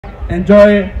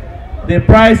enjoy the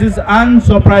prizes and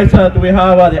surprise that we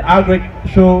have at the Agri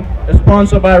Show,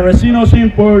 sponsored by Racino's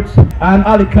Imports and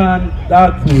Alican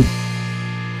Dog Food.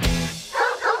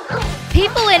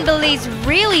 People in Belize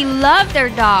really love their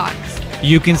dogs.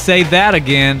 You can say that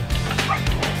again.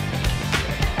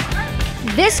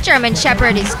 This German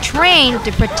Shepherd is trained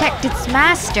to protect its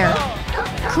master.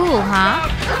 Cool, huh?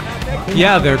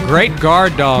 Yeah, they're great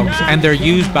guard dogs, and they're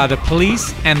used by the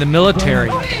police and the military.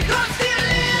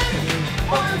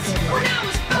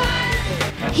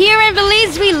 Here in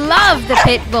Belize, we love the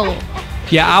pit bull.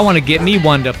 Yeah, I want to get me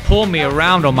one to pull me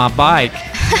around on my bike.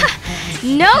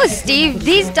 No, Steve,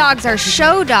 these dogs are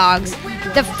show dogs.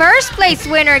 The first place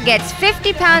winner gets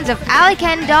 50 pounds of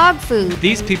Alican dog food.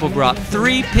 These people brought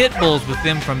 3 pit bulls with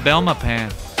them from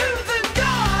Belmopan.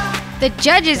 The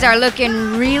judges are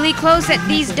looking really close at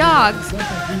these dogs.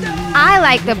 I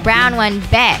like the brown one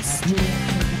best.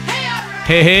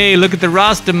 Hey, look at the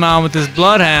Rastaman with his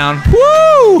bloodhound.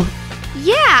 Woo!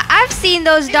 Yeah, I've seen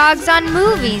those dogs on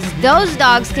movies. Those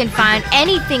dogs can find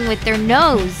anything with their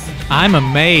nose. I'm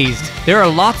amazed. There are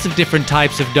lots of different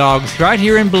types of dogs right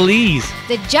here in Belize.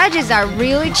 The judges are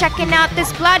really checking out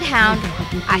this bloodhound.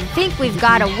 I think we've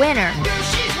got a winner.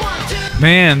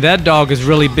 Man, that dog is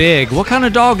really big. What kind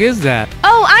of dog is that?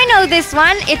 Oh, I know this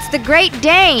one. It's the Great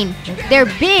Dane.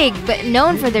 They're big, but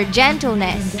known for their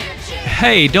gentleness.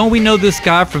 Hey, don't we know this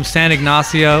guy from San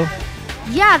Ignacio?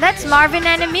 Yeah, that's Marvin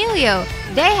and Emilio.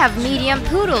 They have medium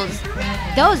poodles.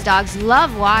 Those dogs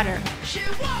love water.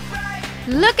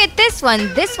 Look at this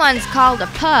one. This one's called a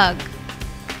pug.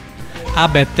 I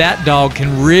bet that dog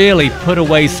can really put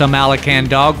away some Alican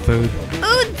dog food.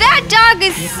 Ooh, that dog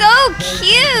is so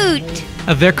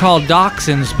cute. They're called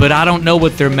dachshunds, but I don't know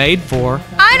what they're made for.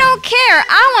 I don't care.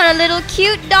 I want a little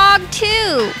cute dog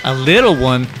too. A little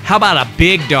one? How about a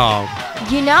big dog?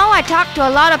 You know, I talked to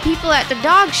a lot of people at the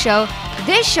dog show.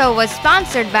 This show was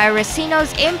sponsored by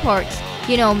Racino's Imports.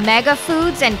 You know, Mega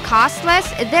Foods and Costless,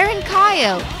 they're in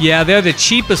Cayo. Yeah, they're the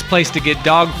cheapest place to get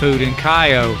dog food in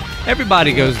Cayo.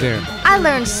 Everybody goes there. I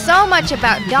learned so much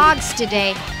about dogs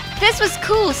today. This was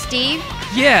cool, Steve.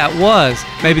 Yeah, it was.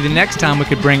 Maybe the next time we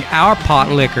could bring our pot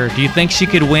liquor. Do you think she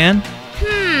could win?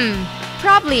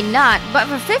 Probably not, but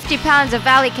for 50 pounds of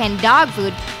Alican dog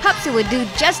food, Pupsy would do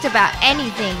just about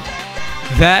anything.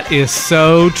 That is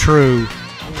so true.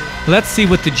 Let's see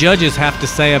what the judges have to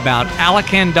say about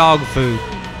Alican dog food.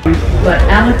 But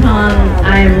Alican,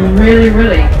 I'm really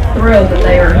thrilled that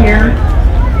they are here.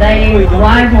 They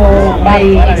rival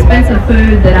the expensive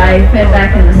food that I fed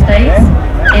back in the States,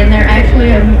 and they're actually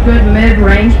a good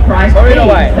mid-range price feed,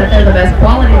 but they're the best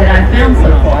quality that I've found so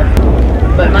far.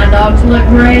 But my dogs look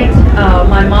great.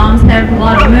 My moms have a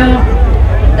lot of milk.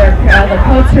 The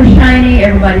coats are shiny.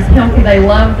 Everybody's healthy. They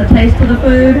love the taste of the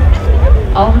food.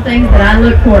 All the things that I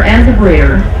look for as a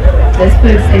breeder, this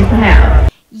food seems to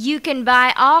have. You can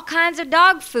buy all kinds of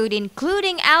dog food,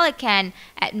 including Alican,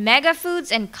 at Mega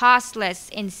Foods and Costless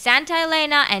in Santa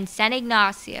Elena and San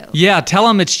Ignacio. Yeah, tell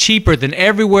them it's cheaper than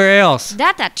everywhere else.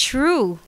 That's true.